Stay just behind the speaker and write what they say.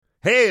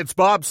Hey, it's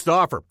Bob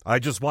Stauffer. I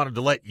just wanted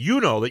to let you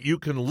know that you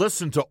can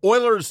listen to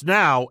Oilers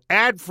Now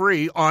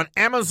ad-free on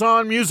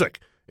Amazon Music,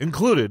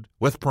 included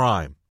with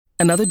Prime.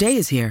 Another day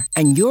is here,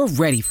 and you're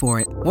ready for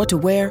it. What to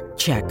wear?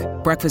 Check.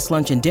 Breakfast,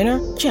 lunch, and dinner?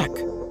 Check.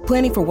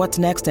 Planning for what's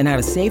next and how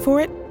to save for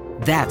it?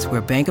 That's where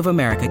Bank of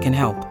America can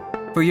help.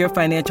 For your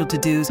financial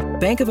to-dos,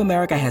 Bank of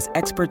America has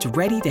experts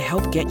ready to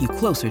help get you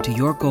closer to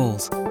your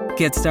goals.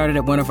 Get started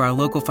at one of our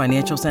local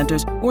financial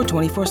centers or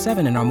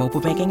 24/7 in our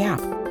mobile banking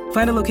app.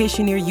 Find a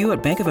location near you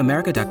at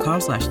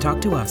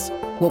bankofamerica.com/talktous.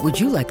 What would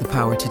you like the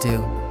power to do?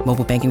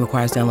 Mobile banking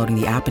requires downloading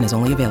the app and is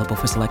only available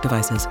for select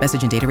devices.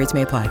 Message and data rates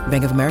may apply.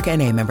 Bank of America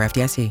N.A., member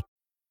FDIC.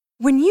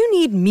 When you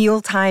need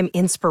mealtime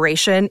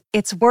inspiration,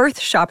 it's worth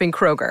shopping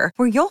Kroger,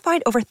 where you'll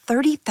find over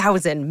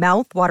 30,000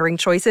 mouth-watering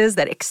choices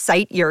that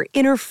excite your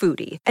inner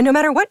foodie. And no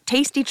matter what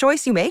tasty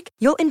choice you make,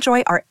 you'll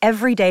enjoy our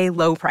everyday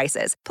low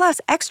prices, plus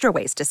extra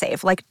ways to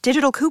save, like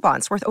digital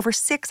coupons worth over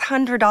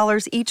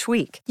 $600 each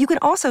week. You can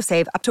also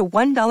save up to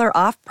 $1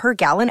 off per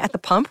gallon at the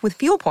pump with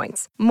fuel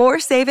points. More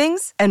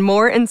savings and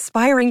more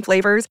inspiring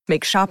flavors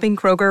make shopping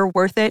Kroger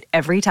worth it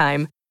every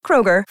time.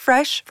 Kroger,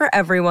 fresh for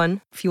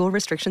everyone. Fuel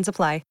restrictions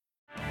apply.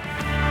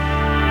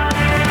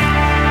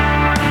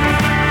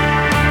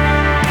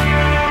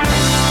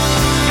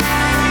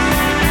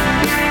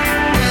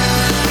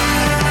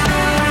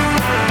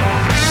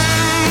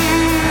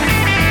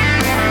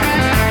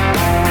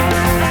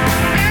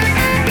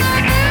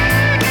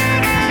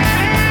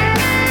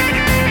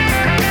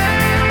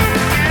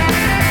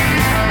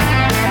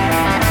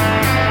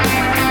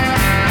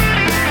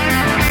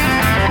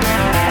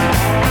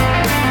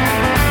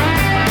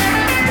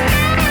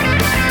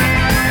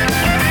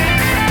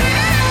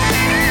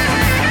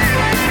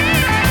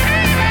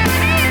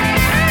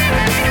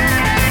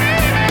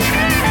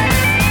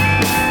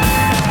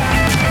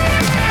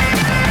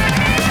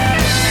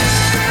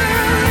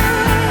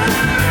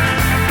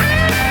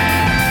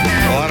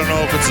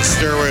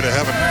 Stairway to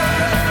heaven,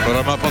 but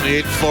I'm up on the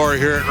 8th floor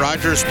here at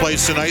Rogers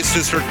Place in Ice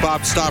District.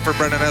 Bob Stauffer,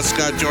 Brendan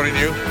Escott joining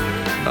you.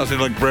 Nothing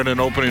like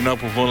Brendan opening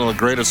up with one of the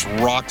greatest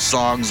rock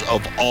songs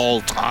of all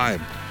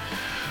time,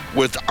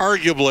 with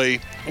arguably,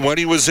 when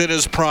he was in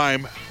his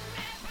prime,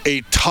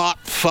 a top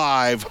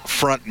 5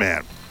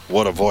 frontman.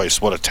 What a voice,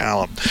 what a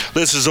talent.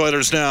 This is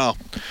Oilers Now.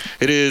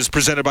 It is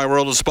presented by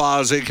World of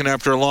Spas. Aching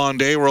after a long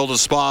day, World of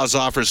Spas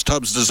offers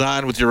tubs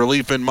designed with your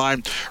relief in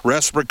mind.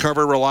 Rest,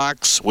 recover,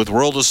 relax with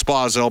World of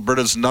Spas,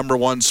 Alberta's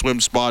 #1 swim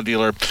spa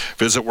dealer.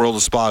 Visit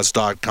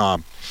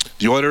worldofspas.com.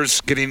 The Oilers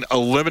getting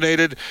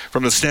eliminated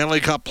from the Stanley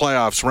Cup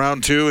playoffs.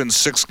 Round 2 in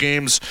 6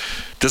 games.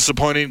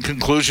 Disappointing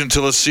conclusion to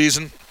the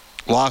season.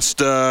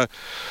 Lost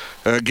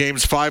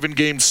games 5 and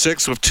game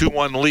 6 with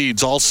 2-1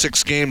 leads. All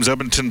 6 games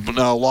Edmonton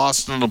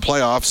lost in the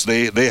playoffs.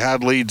 They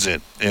had leads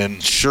in,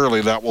 and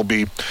surely that will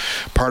be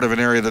part of an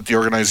area that the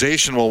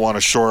organization will want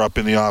to shore up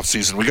in the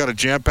offseason. We got a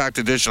jam-packed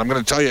edition. I'm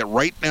going to tell you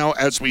right now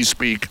as we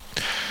speak,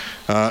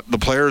 the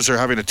players are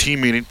having a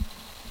team meeting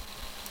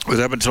with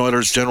Edmonton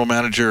Oilers general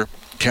manager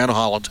Ken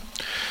Holland,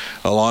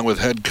 along with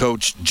head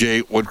coach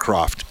Jay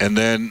Woodcroft. And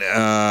then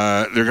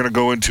they're going to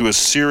go into a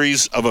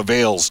series of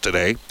avails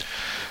today.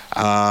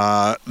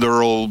 There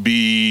will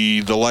be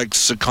the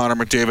likes of Connor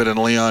McDavid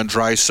and Leon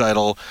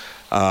Draisaitl,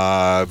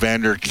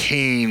 Vander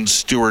Kane,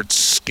 Stuart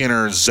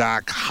Skinner,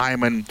 Zach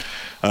Hyman.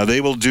 They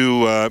will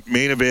do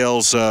main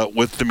avails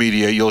with the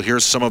media. You'll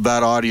hear some of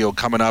that audio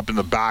coming up in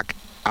the back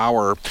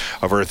hour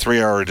of our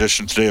 3-hour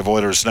edition today of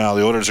Oilers Now.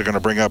 The Oilers are going to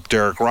bring up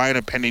Derek Ryan,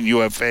 a pending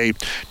UFA,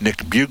 Nick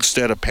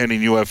Bjugstad, a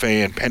pending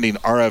UFA, and pending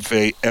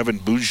RFA Evan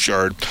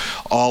Bouchard,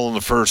 all in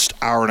the first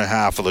hour and a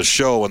half of the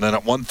show. And then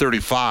at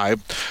 1:35,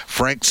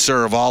 Frank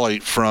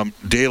Saravalli from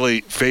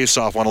Daily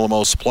Faceoff, one of the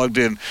most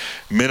plugged-in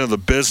men of the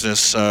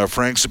business.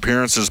 Frank's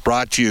appearance is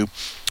brought to you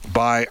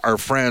by our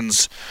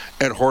friends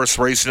at Horse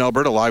Racing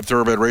Alberta, live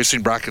thoroughbred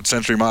racing, Bracket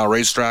Century Mile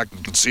Racetrack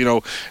and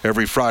Casino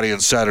every Friday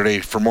and Saturday.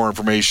 For more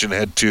information,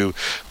 head to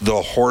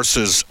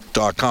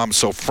thehorses.com.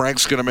 So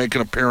Frank's going to make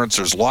an appearance.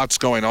 There's lots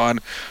going on,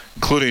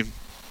 including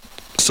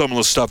some of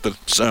the stuff that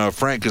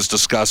Frank has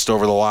discussed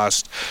over the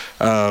last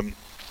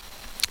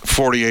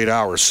 48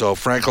 hours. So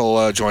Frank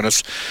will join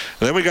us.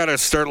 And then we got to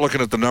start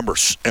looking at the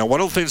numbers. And one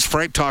of the things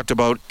Frank talked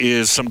about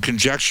is some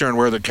conjecture on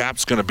where the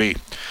cap's going to be.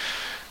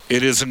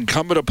 It is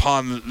incumbent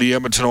upon the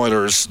Edmonton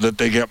Oilers that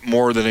they get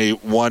more than a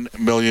 $1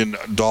 million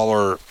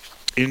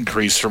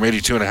increase from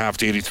 $82.5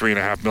 to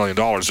 $83.5 million.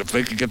 If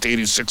they could get to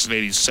 86 and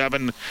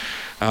 87,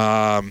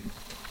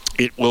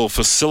 it will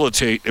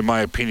facilitate, in my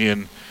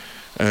opinion,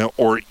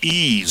 or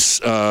ease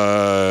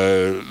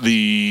the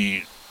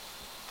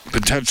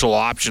potential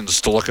options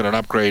to look at an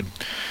upgrade.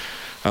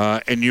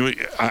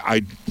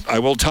 I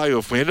will tell you,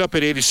 if we end up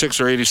at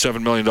 $86 or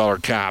 $87 million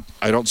cap,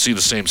 I don't see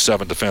the same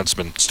 7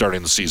 defensemen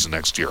starting the season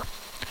next year.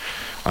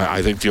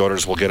 I think the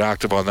Oilers will get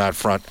active on that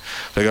front.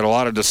 They got a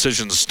lot of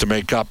decisions to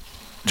make up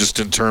just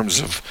in terms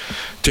of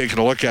taking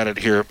a look at it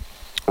here.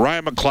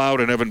 Ryan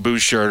McLeod and Evan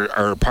Bouchard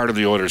are part of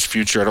the Oilers'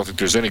 future. I don't think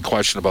there's any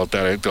question about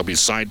that. I think they'll be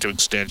signed to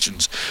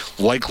extensions,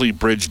 likely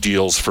bridge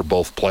deals for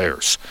both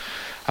players.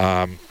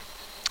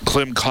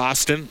 Klim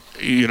Kostin,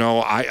 you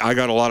know, I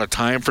got a lot of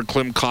time for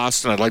Klim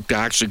Kostin. I'd like to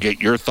actually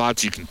get your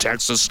thoughts. You can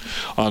text us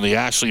on the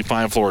Ashley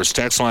Fine Floors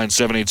text line,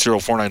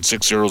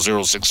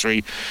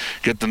 780-496-0063.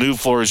 Get the new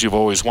floors you've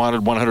always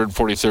wanted,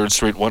 143rd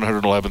Street,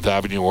 111th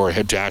Avenue, or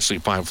head to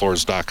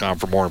ashleyfinefloors.com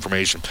for more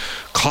information.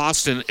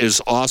 Kostin is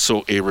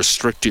also a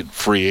restricted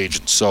free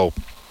agent, so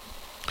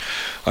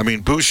I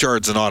mean,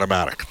 Bouchard's an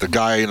automatic. The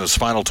guy in his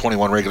final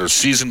 21 regular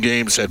season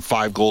games had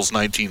 5 goals,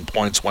 19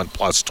 points, went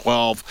plus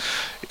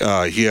 12.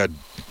 He had,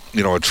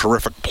 you know, a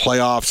terrific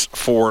playoffs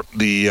for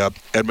the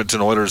Edmonton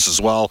Oilers as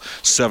well.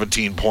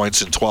 17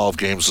 points in 12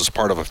 games as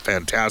part of a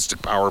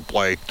fantastic power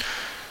play.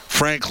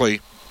 Frankly,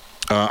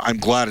 I'm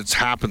glad it's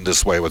happened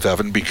this way with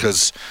Evan,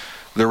 because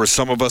there were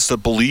some of us that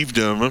believed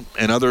him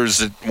and others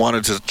that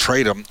wanted to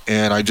trade him,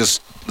 and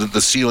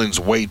the ceiling's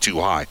way too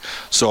high.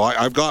 So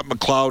I've got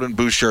McLeod and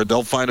Bouchard.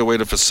 They'll find a way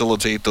to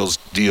facilitate those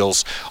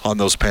deals on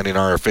those pending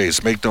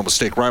RFAs. Make no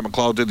mistake, Ryan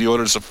McLeod did the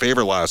Oilers a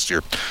favor last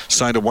year.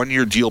 Signed a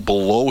 1-year deal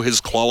below his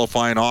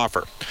qualifying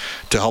offer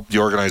to help the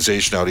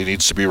organization out. He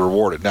needs to be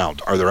rewarded. Now,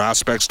 are there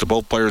aspects to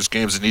both players'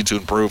 games that need to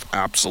improve?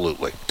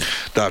 Absolutely.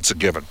 That's a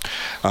given.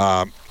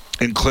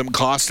 In Klim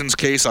Kostin's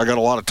case, I got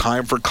a lot of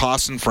time for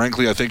Kostin.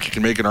 Frankly, I think you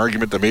can make an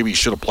argument that maybe he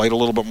should have played a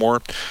little bit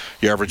more.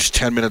 He averaged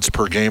 10 minutes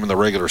per game in the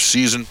regular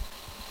season.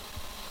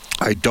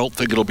 I don't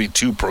think it'll be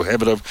too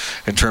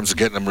prohibitive in terms of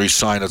getting him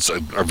re-signed. It's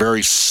a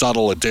very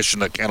subtle addition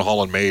that Ken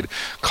Holland made.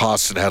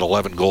 Kostin had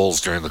 11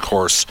 goals during the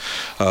course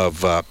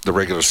of the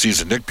regular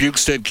season. Nick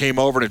Bjugstad came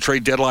over to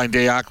trade deadline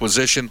day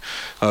acquisition,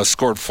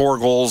 scored 4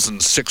 goals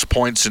and 6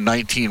 points in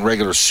 19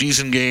 regular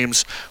season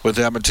games with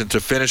Edmonton to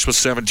finish with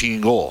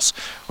 17 goals.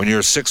 When you're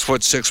a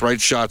 6'6" right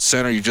shot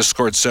center, you just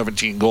scored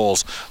 17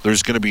 goals.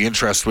 There's going to be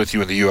interest with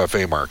you in the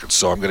UFA market.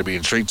 So I'm going to be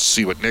intrigued to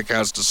see what Nick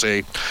has to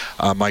say.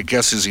 My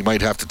guess is he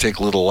might have to take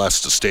a little less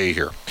to stay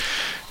here.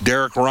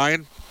 Derek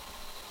Ryan,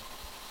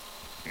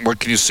 what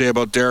can you say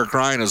about Derek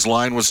Ryan? His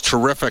line was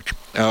terrific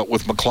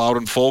with McLeod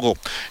and Fogle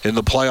in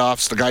the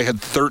playoffs. The guy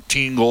had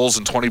 13 goals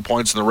and 20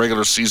 points in the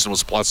regular season,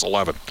 was plus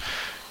 11.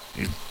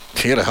 He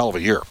had a hell of a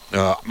year.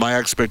 My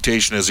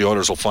expectation is the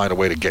Oilers will find a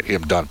way to get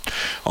him done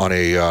on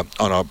a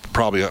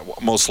probably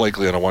most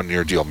likely on a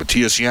 1-year deal.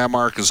 Matthias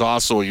Janmark is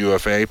also a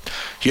UFA.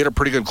 He had a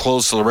pretty good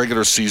close to the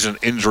regular season,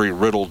 injury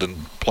riddled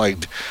and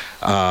plagued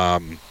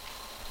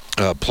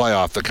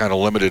playoff that kind of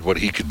limited what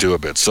he could do a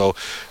bit. So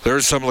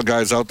there's some of the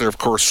guys out there. Of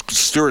course,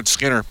 Stuart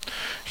Skinner,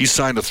 he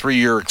signed a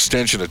 3-year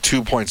extension at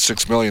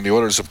 $2.6 million. The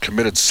Oilers have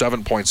committed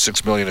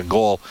 $7.6 million in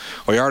goal.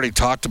 We already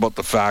talked about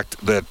the fact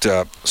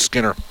that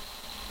Skinner,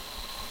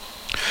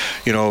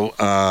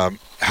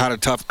 had a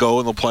tough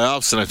go in the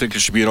playoffs, and I think it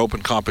should be an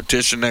open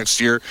competition next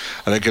year.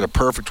 I think in a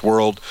perfect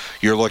world,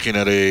 you're looking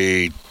at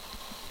a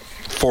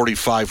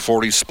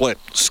 45-40 split.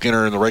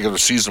 Skinner in the regular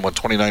season went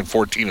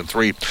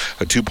 29-14-3,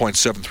 a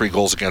 2.73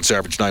 goals against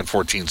average,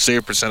 914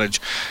 save percentage.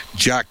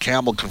 Jack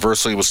Campbell,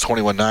 conversely, was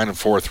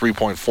 21-9-4,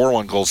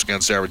 3.41 goals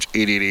against average,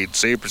 888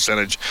 save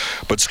percentage.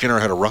 But Skinner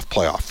had a rough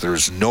playoff.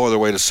 There's no other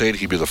way to say it.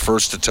 He'd be the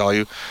first to tell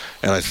you.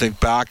 And I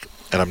think back,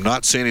 and I'm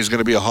not saying he's going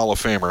to be a Hall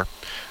of Famer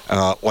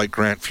like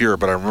Grant Fuhr,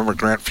 but I remember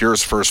Grant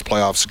Fuhr's first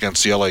playoffs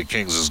against the LA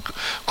Kings. His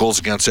goals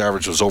against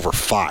average was over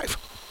 5.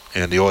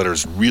 And the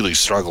Oilers really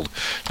struggled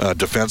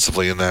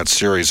defensively in that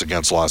series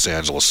against Los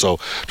Angeles. So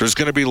there's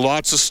going to be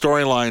lots of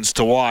storylines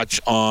to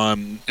watch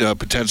on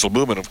potential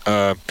movement.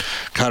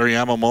 Kari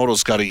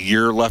Yamamoto's got a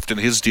year left in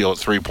his deal at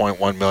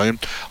 $3.1 million.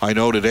 I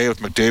know today with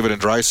McDavid and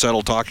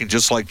Draisaitl talking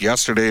just like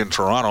yesterday in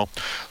Toronto,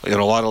 a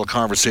lot of the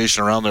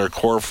conversation around their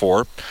core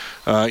four.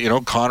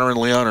 Connor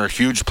and Leon are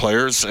huge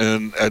players,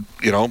 and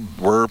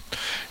we're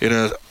in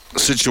a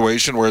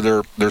situation where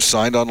they're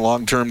signed on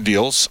long-term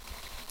deals.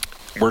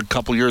 We're a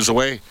couple years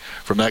away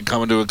from that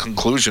coming to a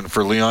conclusion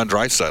for Leon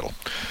Draisaitl,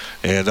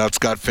 and that's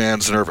got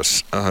fans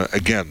nervous.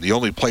 Again, the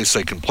only place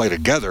they can play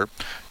together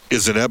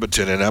is in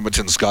Edmonton, and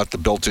Edmonton's got the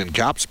built-in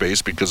cap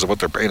space because of what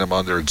they're paying them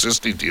on their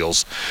existing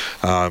deals,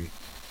 to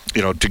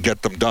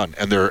get them done.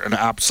 And they're an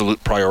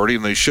absolute priority,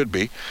 and they should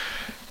be.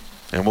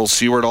 And we'll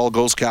see where it all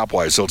goes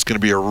cap-wise. So it's going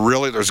to be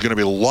there's going to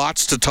be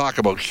lots to talk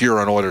about here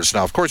on Oilers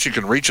Now. Of course, you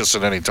can reach us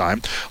at any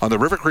time on the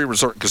River Cree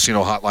Resort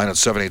Casino hotline at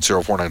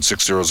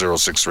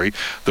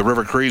 780-496-0063. The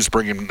River Cree is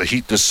bringing the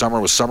heat this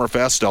summer with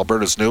Summerfest,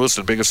 Alberta's newest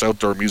and biggest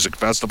outdoor music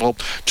festival.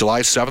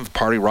 July 7th,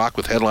 Party Rock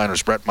with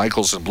headliners Bret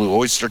Michaels and Blue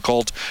Oyster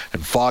Cult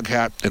and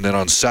Foghat. And then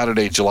on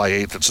Saturday, July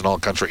 8th, it's an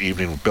all-country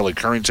evening with Billy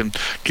Currington,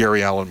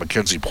 Gary Allen,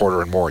 Mackenzie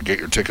Porter, and more. Get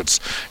your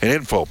tickets and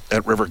info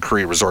at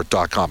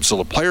rivercreeresort.com. So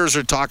the players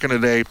are talking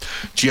today.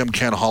 GM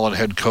Ken Holland,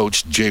 head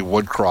coach Jay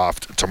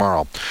Woodcroft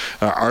tomorrow.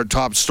 Our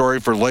top story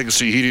for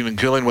Legacy Heating and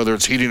Cooling, whether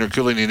it's heating or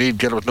cooling you need,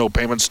 get it with no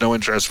payments, no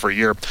interest for a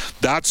year.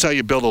 That's how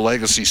you build a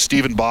legacy.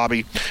 Stephen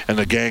Bobby and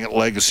the gang at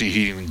Legacy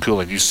Heating and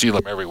Cooling. You see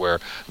them everywhere.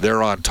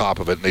 They're on top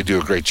of it, and they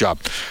do a great job.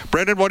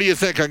 Brendan, what do you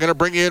think? I'm going to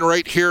bring you in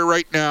right here,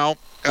 right now.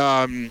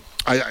 I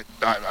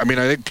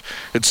think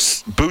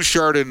it's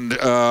Bouchard and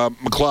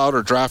McLeod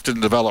are drafted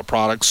and developed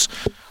products.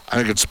 I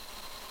think it's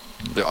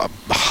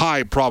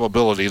high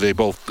probability they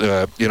both,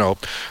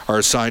 are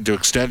assigned to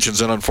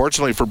extensions. And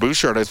unfortunately for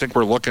Bouchard, I think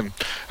we're looking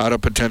at a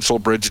potential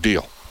bridge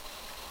deal.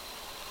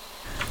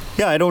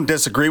 Yeah, I don't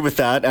disagree with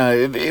that.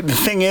 The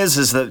thing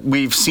is that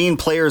we've seen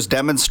players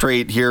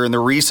demonstrate here in the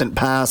recent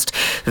past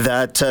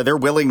that they're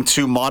willing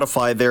to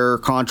modify their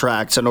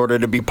contracts in order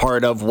to be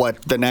part of what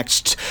the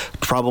next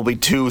probably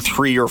 2,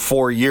 3, or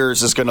 4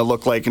 years is going to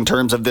look like in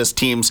terms of this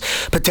team's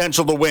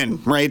potential to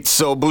win, right?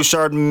 So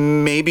Bouchard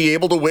may be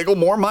able to wiggle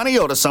more money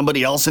out of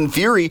somebody else in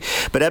theory,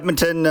 but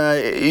Edmonton,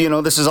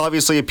 this is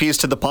obviously a piece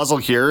to the puzzle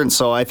here, and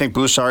so I think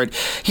Bouchard,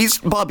 he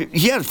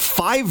had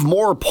 5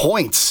 more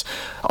points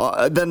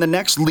than the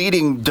next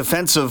leading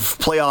defensive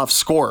playoff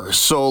scorer.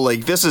 So,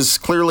 this is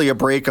clearly a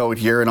breakout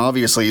here, and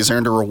obviously he's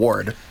earned a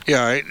reward.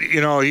 Yeah,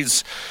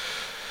 he's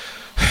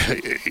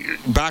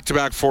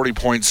back-to-back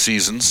 40-point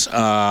seasons.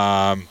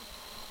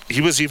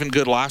 He was even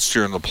good last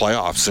year in the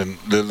playoffs, and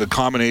the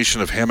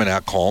combination of him and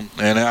Ekholm,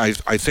 and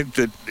I think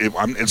that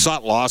it's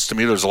not lost to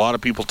me. There's a lot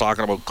of people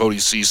talking about Cody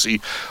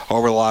Ceci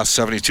over the last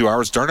 72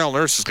 hours. Darnell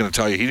Nurse is going to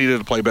tell you he needed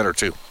to play better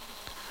too.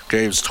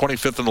 Okay, he was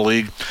 25th in the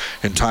league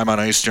in time on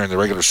ice during the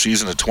regular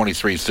season at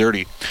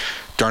 23:30.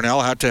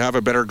 Darnell had to have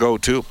a better go,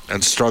 too,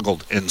 and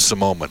struggled in some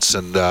moments.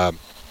 And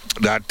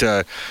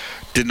that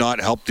did not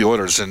help the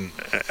Oilers. And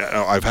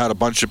I've had a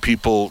bunch of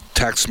people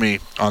text me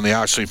on the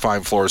Ashley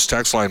Fine Floors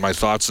text line my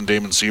thoughts on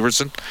Damon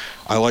Severson.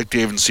 I like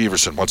Damon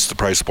Severson. What's the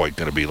price point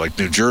going to be? Like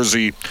New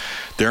Jersey,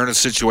 they're in a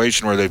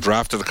situation where they've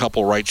drafted a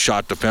couple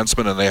right-shot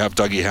defensemen and they have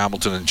Dougie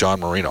Hamilton and John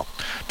Marino.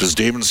 Does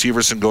Damon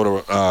Severson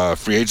go to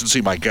free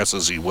agency? My guess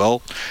is he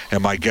will.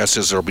 And my guess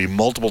is there will be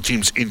multiple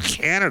teams in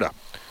Canada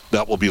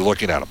that will be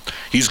looking at him.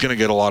 He's going to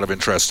get a lot of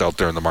interest out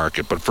there in the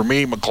market. But for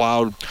me,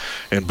 McLeod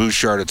and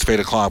Bouchard, it's fait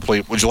accompli.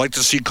 Would you like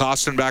to see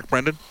Costin back,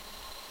 Brendan?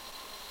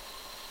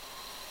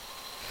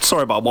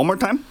 Sorry, Bob, one more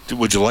time?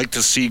 Would you like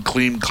to see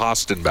Klim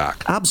Kostin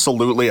back?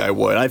 Absolutely, I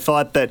would. I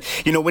thought that,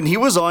 when he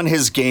was on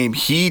his game,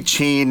 he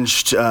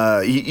changed.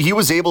 He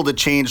was able to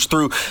change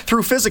through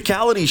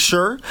physicality,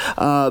 sure,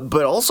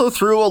 but also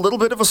through a little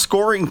bit of a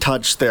scoring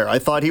touch there. I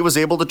thought he was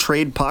able to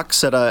trade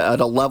pucks at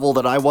a level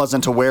that I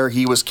wasn't aware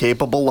he was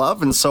capable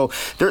of. And so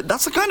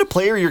that's the kind of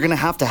player you're going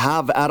to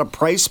have at a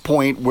price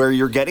point where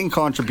you're getting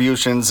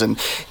contributions. And,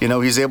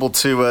 he's able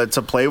to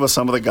play with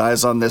some of the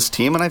guys on this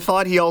team. And I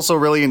thought he also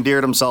really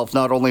endeared himself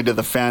not only to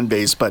the fan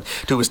base, but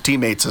to his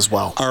teammates as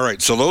well. All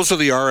right, so those are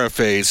the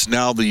RFAs.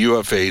 Now the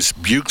UFAs.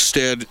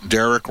 Bukestad,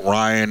 Derek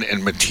Ryan,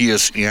 and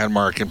Matthias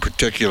Janmark in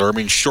particular. I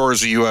mean,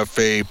 Shore's a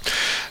UFA.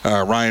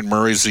 Ryan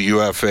Murray's a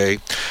UFA.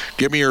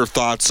 Give me your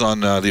thoughts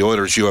on the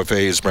Oilers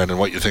UFAs, Brendan,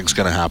 what you think is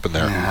going to happen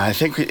there. I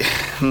think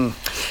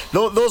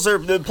those are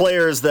the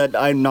players that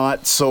I'm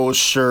not so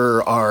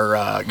sure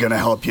are going to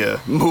help you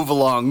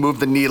move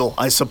the needle,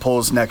 I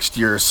suppose, next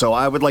year. So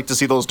I would like to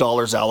see those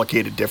dollars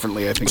allocated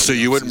differently, I think. So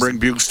you wouldn't bring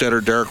Bukestad or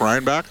Derek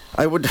Ryan back?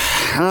 I would.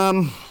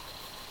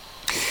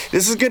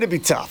 This is going to be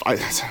tough.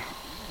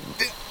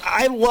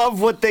 I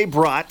love what they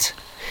brought.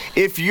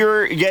 If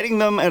you're getting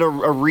them at a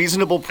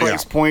reasonable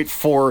price point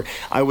for,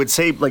 I would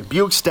say, like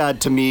Bukestad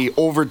to me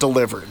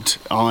over-delivered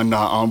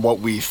on what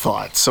we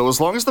thought. So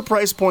as long as the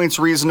price point's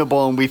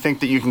reasonable and we think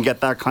that you can get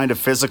that kind of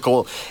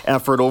physical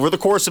effort over the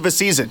course of a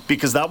season,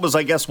 because that was,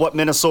 I guess, what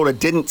Minnesota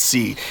didn't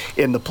see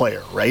in the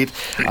player, right?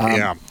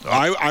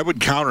 I would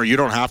counter, you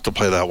don't have to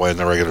play that way in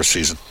the regular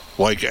season.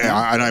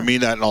 And I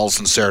mean that in all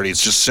sincerity.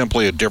 It's just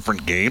simply a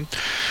different game.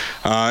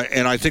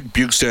 And I think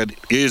Bukestad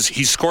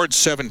he scored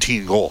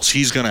 17 goals.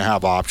 He's going to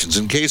have options.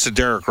 In case of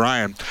Derek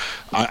Ryan,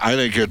 I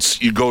think it's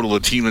you go to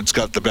the team that's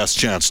got the best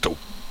chance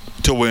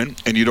to win,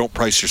 and you don't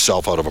price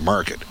yourself out of a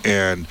market.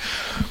 And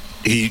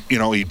he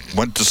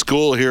went to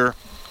school here.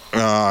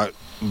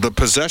 The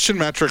possession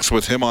metrics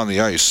with him on the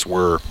ice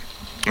were,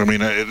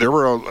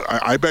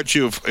 I bet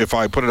you if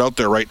I put it out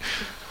there right,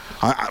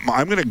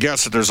 I'm going to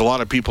guess that there's a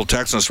lot of people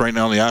texting us right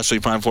now on the Ashley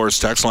Fine Floors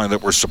text line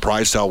that were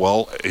surprised how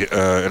well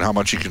and how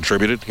much he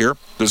contributed here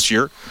this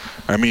year.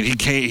 I mean,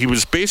 he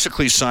was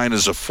basically signed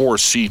as a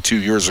 4C 2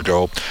 years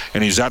ago,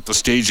 and he's at the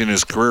stage in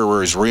his career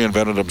where he's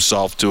reinvented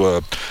himself to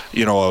a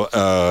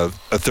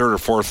third or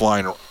fourth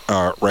line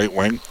right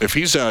wing. If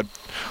he's at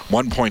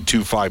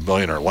 $1.25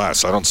 million or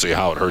less, I don't see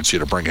how it hurts you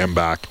to bring him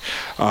back.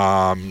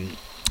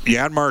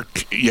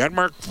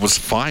 Janmark was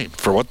fine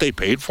for what they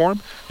paid for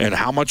him and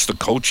how much the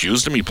coach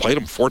used him. He played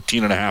him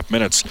 14 and a half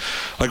minutes.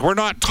 Like, we're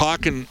not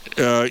talking,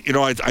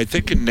 I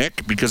think in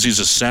Nick, because he's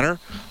a center,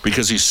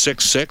 because he's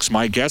 6'6",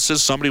 my guess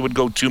is somebody would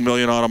go $2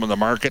 million on him in the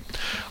market.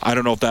 I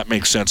don't know if that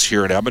makes sense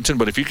here in Edmonton,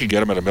 but if you could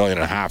get him at $1.5 million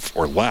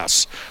or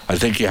less, I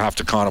think you have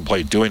to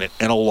contemplate doing it.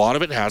 And a lot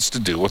of it has to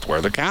do with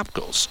where the cap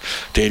goes,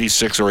 to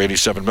 86 or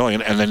 87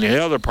 million. And then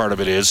the other part of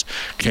it is,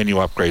 can you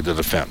upgrade the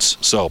defense?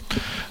 So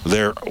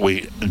there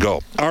we go.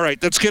 All right,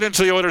 let's get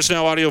into the Oilers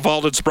Now Audio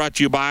Vault. It's brought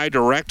to you by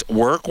Direct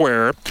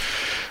Workwear.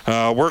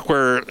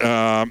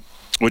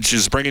 which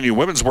is bringing you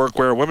women's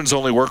workwear, women's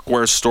only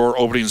workwear store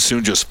opening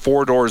soon, just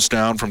 4 doors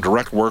down from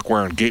Direct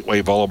Workwear and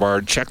Gateway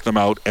Boulevard. Check them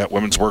out at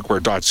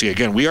womensworkwear.ca.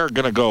 Again, we are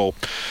going to go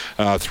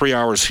 3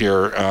 hours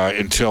here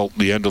until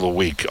the end of the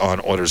week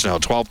on Oilers Now,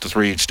 12 to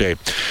 3 each day.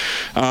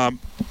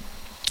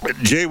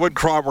 Jay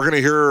Woodcroft, we're going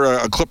to hear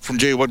a clip from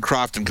Jay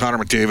Woodcroft and Connor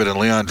McDavid and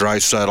Leon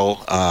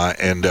Draisaitl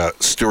and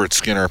Stuart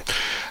Skinner.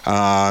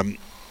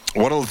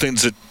 One of the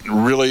things that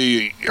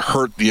really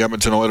hurt the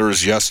Edmonton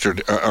Oilers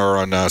yesterday or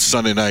on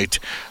Sunday night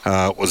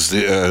was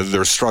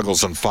their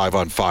struggles on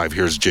 5-on-5.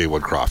 Here's Jay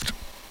Woodcroft.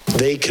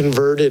 They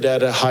converted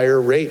at a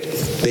higher rate.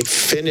 They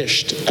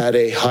finished at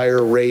a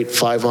higher rate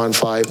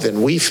 5-on-5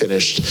 than we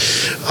finished.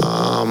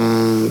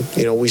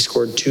 We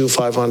scored 2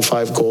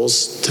 5-on-5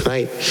 goals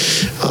tonight,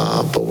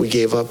 but we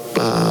gave up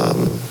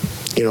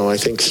I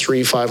think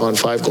 3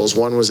 5-on-5 goals.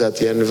 One was at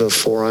the end of a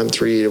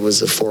 4-on-3. It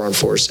was a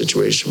 4-on-4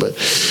 situation,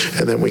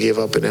 and then we gave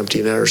up an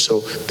empty netter. So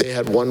they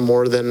had one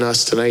more than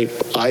us tonight.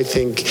 I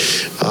think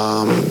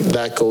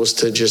that goes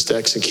to just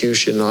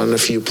execution on a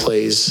few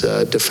plays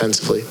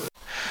defensively.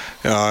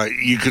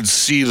 You could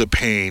see the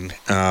pain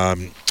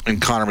in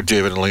Connor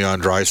McDavid and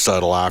Leon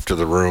Draisaitl after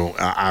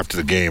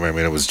the game. I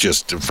mean, it was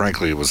just,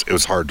 frankly, it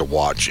was hard to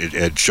watch.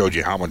 It showed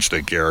you how much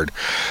they cared.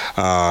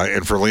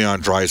 And for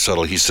Leon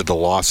Draisaitl, he said the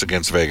loss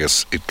against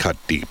Vegas, it cut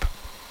deep.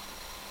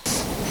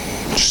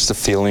 Just a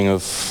feeling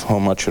of how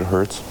much it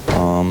hurts.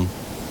 I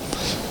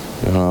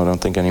don't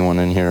think anyone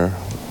in here,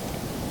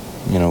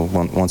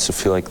 wants to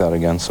feel like that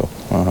again. So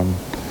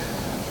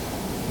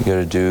you got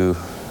to do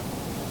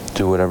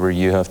whatever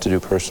you have to do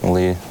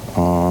personally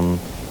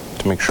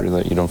to make sure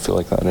that you don't feel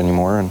like that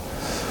anymore.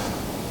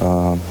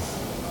 But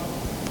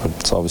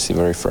it's obviously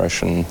very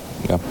fresh and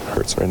it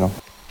hurts right now.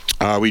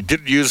 We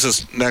did use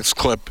this next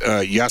clip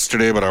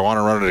yesterday, but I want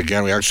to run it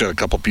again. We actually had a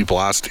couple people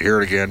ask to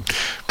hear it again.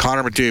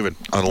 Connor McDavid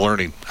on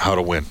learning how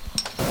to win.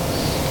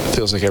 It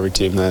feels like every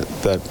team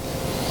that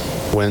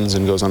wins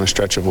and goes on a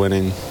stretch of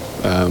winning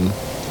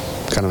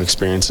kind of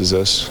experiences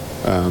this.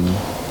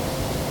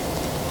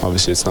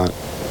 Obviously, it's not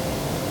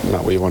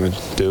what you want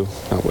to do,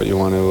 not what you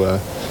want to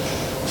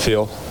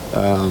feel.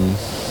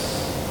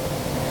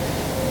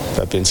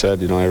 That being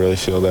said, I really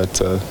feel that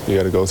you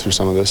got to go through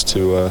some of this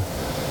to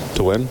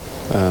win.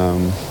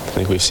 I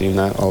think we've seen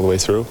that all the way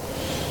through.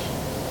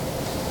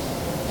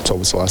 Let's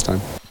hope it's the last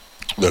time.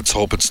 Let's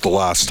hope it's the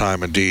last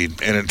time,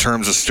 indeed. And in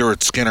terms of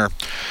Stuart Skinner,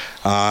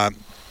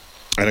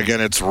 and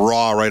again, it's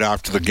raw right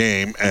after the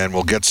game, and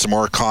we'll get some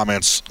more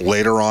comments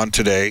later on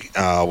today.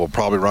 We'll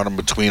probably run them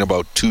between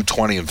about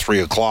 2:20 and 3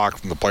 o'clock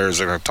from the players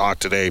that are going to talk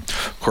today.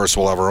 Of course,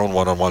 we'll have our own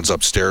one-on-ones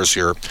upstairs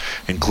here,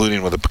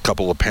 including with a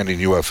couple of pending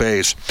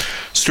UFAs.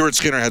 Stuart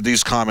Skinner had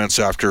these comments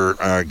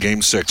after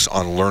Game 6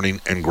 on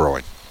learning and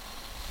growing.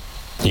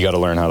 You got to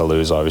learn how to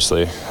lose,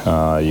 obviously. You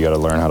got to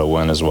learn how to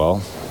win as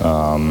well.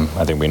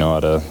 I think we know how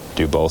to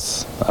do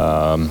both.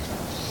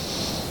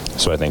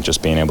 So I think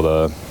just being able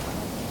to,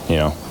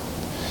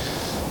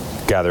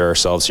 gather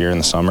ourselves here in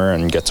the summer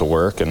and get to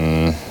work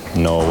and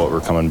know what we're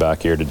coming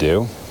back here to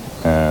do,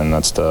 and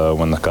that's to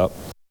win the cup.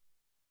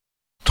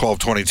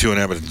 12-22 in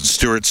Edmonton.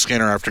 Stuart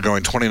Skinner, after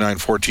going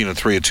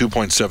 29-14-3 at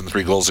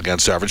 2.73 goals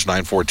against average,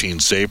 914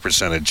 save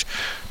percentage.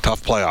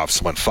 Tough playoffs.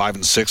 Went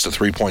 5-6 to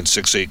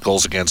 3.68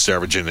 goals against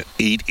average and an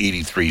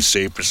 883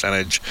 save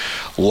percentage.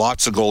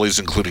 Lots of goalies,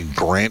 including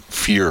Grant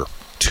Fuhr,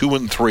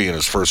 2-3 in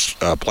his first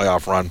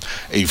playoff run,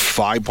 a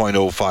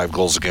 5.05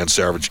 goals against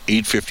average,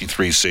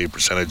 853 save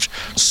percentage.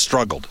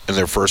 Struggled in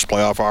their first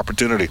playoff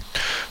opportunity.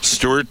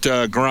 Stuart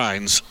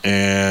grinds,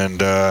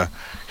 and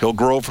he'll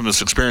grow from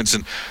this experience.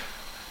 And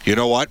you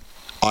know what?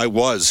 I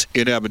was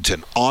in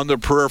Edmonton, on the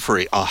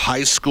periphery, a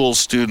high school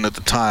student at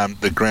the time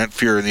that Grant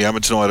Fuhr and the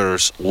Edmonton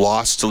Oilers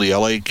lost to the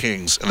LA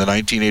Kings in the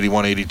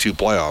 1981-82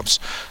 playoffs.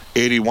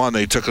 81,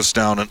 they took us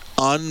down an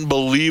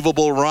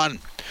unbelievable run.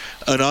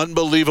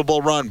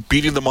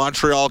 Beating the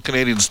Montreal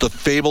Canadiens, the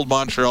fabled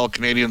Montreal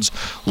Canadiens,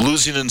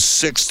 losing in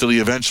 6 to the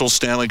eventual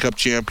Stanley Cup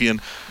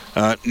champion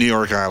New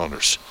York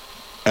Islanders.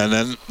 And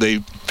then they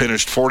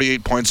finished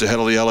 48 points ahead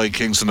of the LA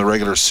Kings in the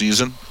regular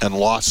season and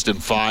lost in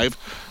 5,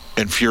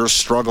 and Fuhr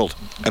struggled.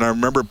 And I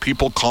remember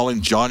people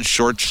calling John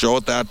Short's show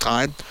at that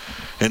time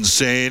and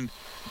saying,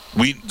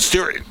 Grant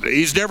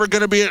Fuhr's never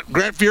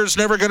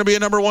going to be a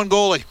number one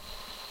goalie.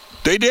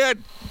 They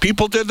did.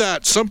 People did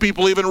that. Some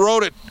people even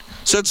wrote it.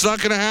 Said it's not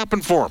going to happen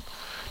for him.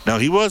 Now,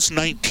 he was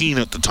 19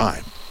 at the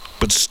time,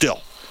 but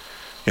still,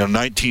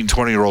 19,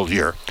 20-year-old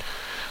here.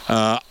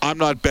 I'm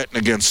not betting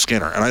against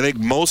Skinner, and I think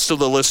most of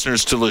the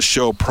listeners to this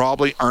show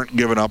probably aren't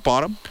giving up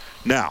on him.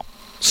 Now,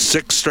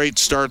 6 straight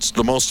starts,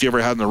 the most he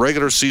ever had in the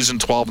regular season,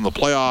 12 in the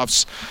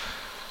playoffs.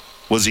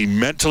 Was he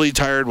mentally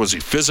tired? Was he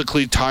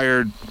physically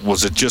tired?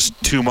 Was it just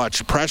too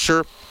much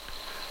pressure?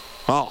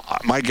 Well,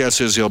 my guess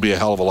is he'll be a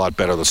hell of a lot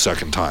better the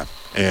second time.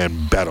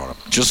 And bet on him.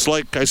 Just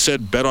like I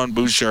said, bet on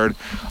Bouchard,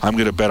 I'm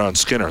going to bet on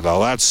Skinner. Now,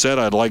 that said,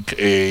 I'd like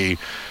a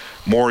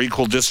more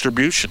equal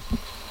distribution.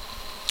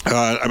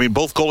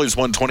 Both goalies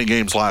won 20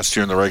 games last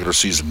year in the regular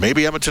season.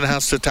 Maybe Edmonton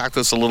has to attack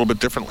this a little bit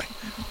differently.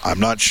 I'm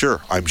not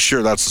sure. I'm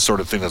sure that's the sort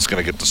of thing that's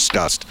going to get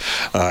discussed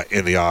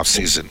in the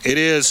offseason. It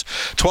is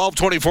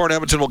 12:24, and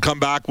Edmonton will come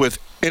back with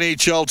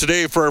NHL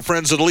Today for our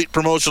friends at Elite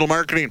Promotional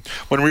Marketing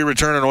when we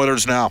return on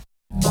Oilers Now.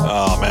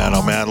 Oh,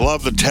 man.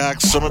 Love the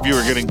text. Some of you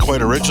are getting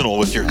quite original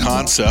with your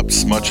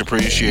concepts. Much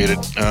appreciated.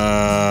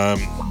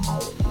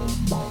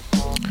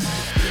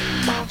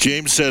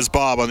 James says,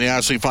 Bob, on the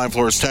Ashley Fine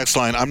Floors text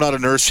line, I'm not a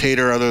Nurse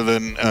hater other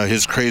than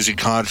his crazy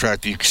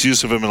contract. The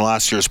excuse of him in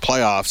last year's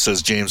playoffs,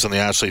 says James on the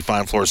Ashley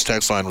Fine Floors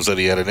text line, was that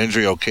he had an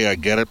injury. Okay, I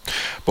get it.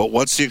 But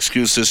what's the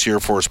excuse this year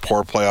for his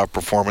poor playoff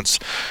performance?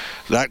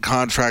 That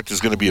contract is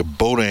going to be a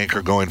boat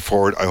anchor going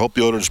forward. I hope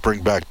the Oilers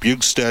bring back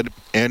Bjugstad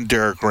and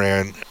Derek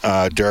Ryan.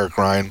 Derek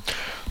Ryan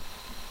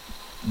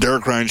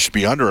should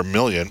be under $1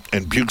 million,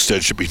 and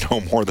Bjugstad should be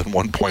no more than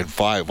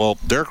 1.5. Well,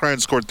 Derek Ryan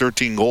scored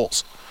 13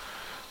 goals.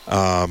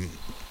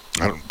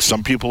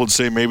 Some people would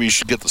say maybe you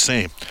should get the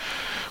same.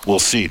 We'll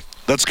see.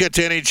 Let's get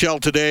to NHL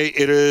Today.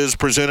 It is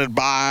presented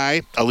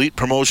by Elite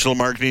Promotional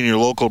Marketing, your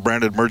local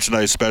branded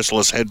merchandise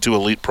specialist. Head to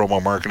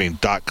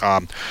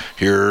elitepromomarketing.com.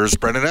 Here's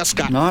Brendan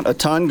Escott. Not a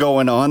ton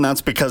going on.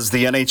 That's because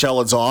the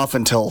NHL is off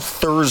until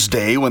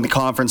Thursday when the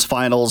conference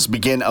finals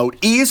begin out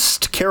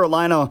east.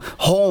 Carolina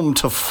home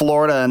to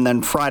Florida, and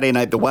then Friday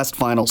night the West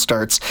final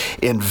starts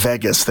in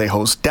Vegas. They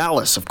host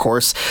Dallas, of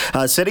course.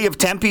 City of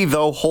Tempe,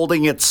 though,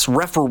 holding its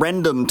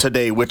referendum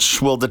today,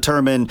 which will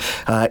determine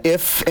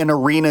if an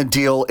arena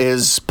deal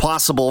is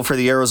possible for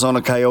the Arizona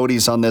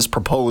Coyotes on this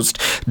proposed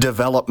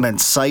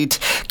development site.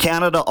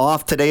 Canada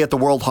off today at the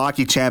World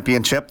Hockey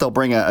Championship. They'll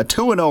bring a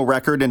 2-0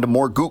 record into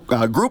more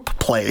group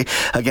play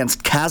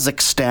against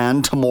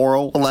Kazakhstan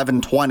tomorrow,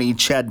 11:20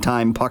 Ched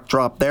time puck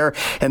drop there.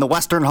 And the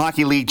Western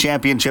Hockey League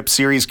Championship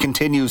Series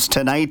continues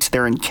tonight.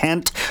 They're in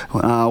Kent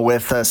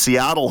with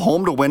Seattle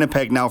home to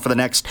Winnipeg now for the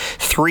next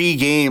 3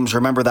 games.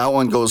 Remember, that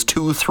one goes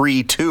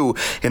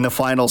 2-3-2 in the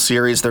final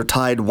series. They're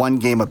tied 1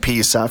 game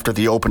apiece after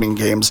the opening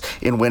games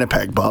in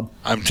Winnipeg, Bob.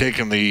 I'm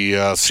taking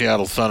the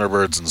Seattle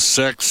Thunderbirds in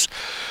 6.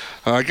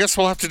 I guess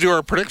we'll have to do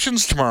our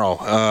predictions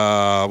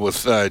tomorrow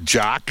with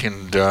Jack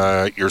and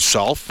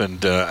yourself.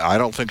 And I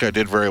don't think I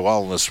did very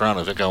well in this round.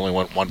 I think I only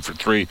went 1 for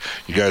 3.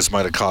 You guys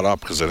might have caught up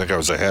because I think I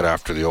was ahead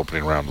after the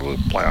opening round of the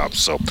playoffs.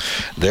 So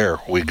there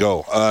we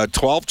go.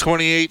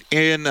 12:28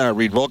 in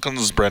Reed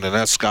Wilkins, Brendan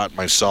Escott,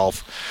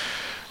 myself.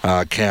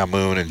 Cam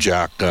Moon and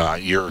Jack,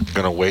 you're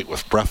going to wait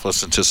with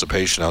breathless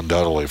anticipation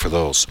undoubtedly for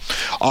those.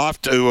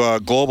 Off to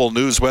global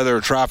news,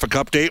 weather, traffic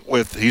update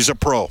with, he's a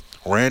pro,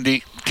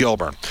 Randy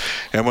Gilburn.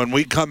 And when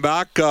we come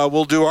back,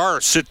 we'll do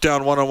our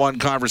sit-down one-on-one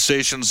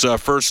conversations.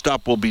 First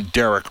up will be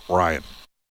Derek Ryan.